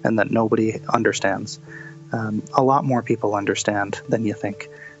this, and that nobody understands. A lot more people understand than you think.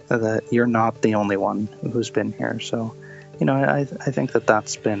 That you're not the only one who's been here. So, I think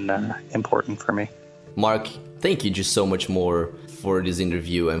that's been important for me. Mark, thank you just so much more for this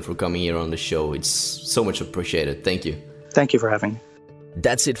interview and for coming here on the show. It's so much appreciated. Thank you. Thank you for having me.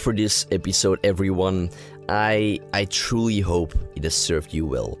 That's it for this episode, everyone. I truly hope it has served you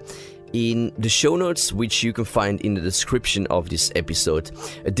well. In the show notes, which you can find in the description of this episode,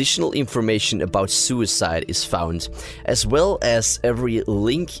 additional information about suicide is found, as well as every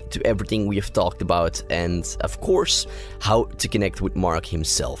link to everything we have talked about, and of course, how to connect with Mark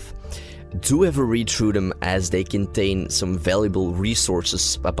himself. Do have a read through them, as they contain some valuable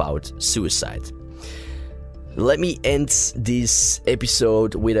resources about suicide. Let me end this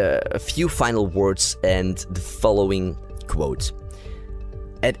episode with a few final words and the following quote.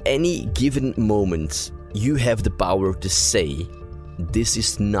 At any given moment, you have the power to say, this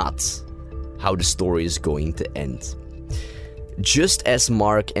is not how the story is going to end. Just as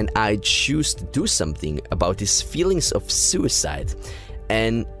Mark and I choose to do something about his feelings of suicide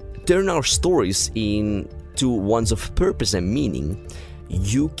and turn our stories into ones of purpose and meaning,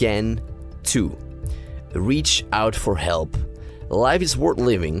 you can too. Reach out for help. Life is worth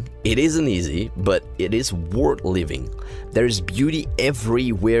living. It isn't easy, but it is worth living. There is beauty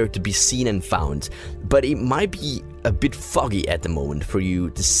everywhere to be seen and found, but it might be a bit foggy at the moment for you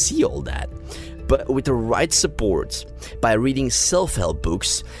to see all that. But with the right support, by reading self-help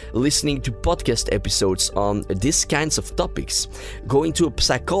books, listening to podcast episodes on these kinds of topics, going to a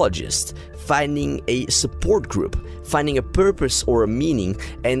psychologist, finding a support group, finding a purpose or a meaning,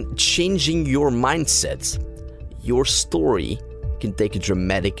 and changing your mindset, your story can take a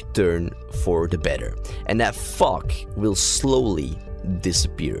dramatic turn for the better. And that fog will slowly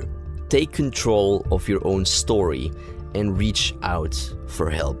disappear. Take control of your own story and reach out for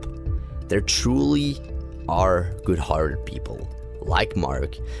help. There truly are good-hearted people, like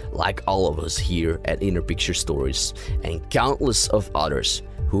Mark, like all of us here at Inner Picture Stories, and countless of others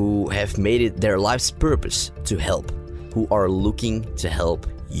who have made it their life's purpose to help, who are looking to help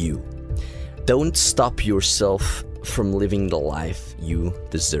you. Don't stop yourself from living the life you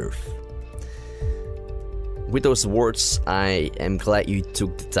deserve. With those words, I am glad you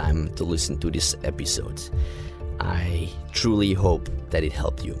took the time to listen to this episode. I truly hope that it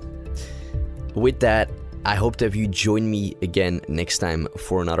helped you. With that, I hope that you join me again next time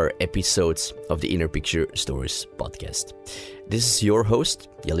for another episode of the Inner Picture Stories podcast. This is your host,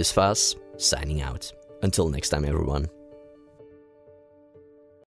 Jellis Vaas, signing out. Until next time, everyone.